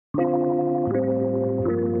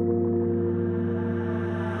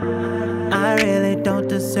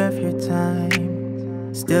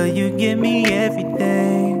time. Still you give me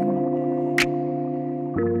everything.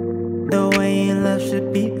 The way you love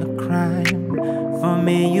should be a crime. For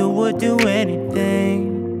me you would do anything.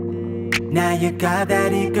 Now you got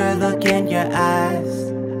that eager look in your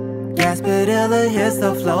eyes. Gaspadilla hits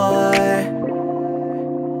the floor,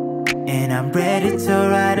 and I'm ready to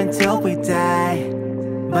ride until we die.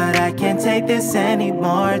 But I can't take this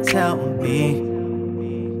anymore. Tell me,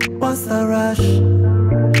 what's the rush?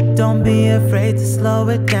 Don't be afraid to slow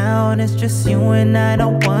it down. It's just you and I,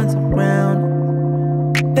 no one's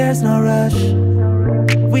around. There's no rush.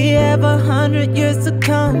 We have 100 years to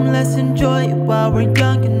come. Let's enjoy it while we're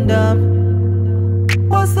young and dumb.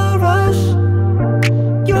 What's the rush?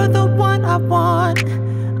 You're the one I want.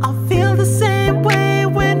 I'll feel the same way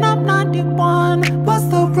when I'm 91. What's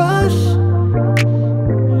the rush?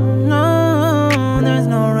 No, there's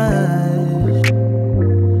no rush.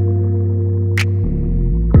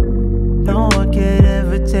 No one could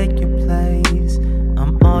ever take your place.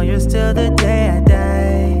 I'm all yours till the day I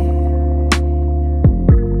die.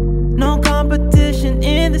 No competition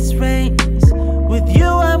in this race. With you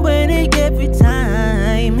I'm winning every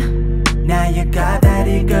time. Now you got that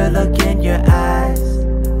eager look in your eyes.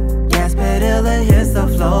 Gaspadilla hits the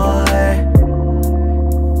floor,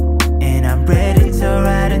 and I'm ready to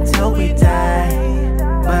ride until we die.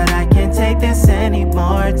 But I can't take this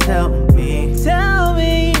anymore. Tell me,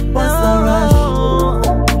 what's the rush?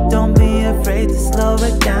 Don't be afraid to slow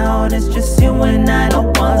it down. It's just you and I, no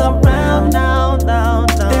one's around.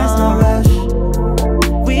 There's no rush.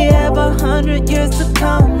 We have 100 years to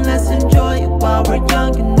come. Let's enjoy it while we're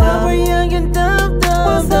young and dumb.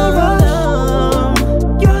 What's the rush?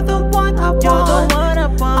 You're the one I want. I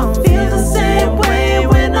feel the same way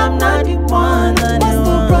when I'm 91. What's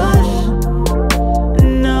the rush?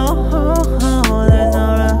 No, there's no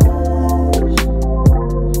rush.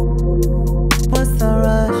 What's the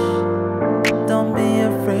rush? Don't be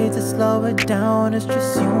afraid to slow it down. It's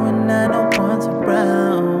just you and I, no one's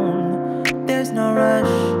around. There's no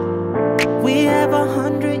rush. We have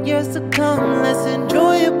 100 years to come. Let's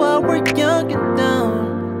enjoy it while we're young and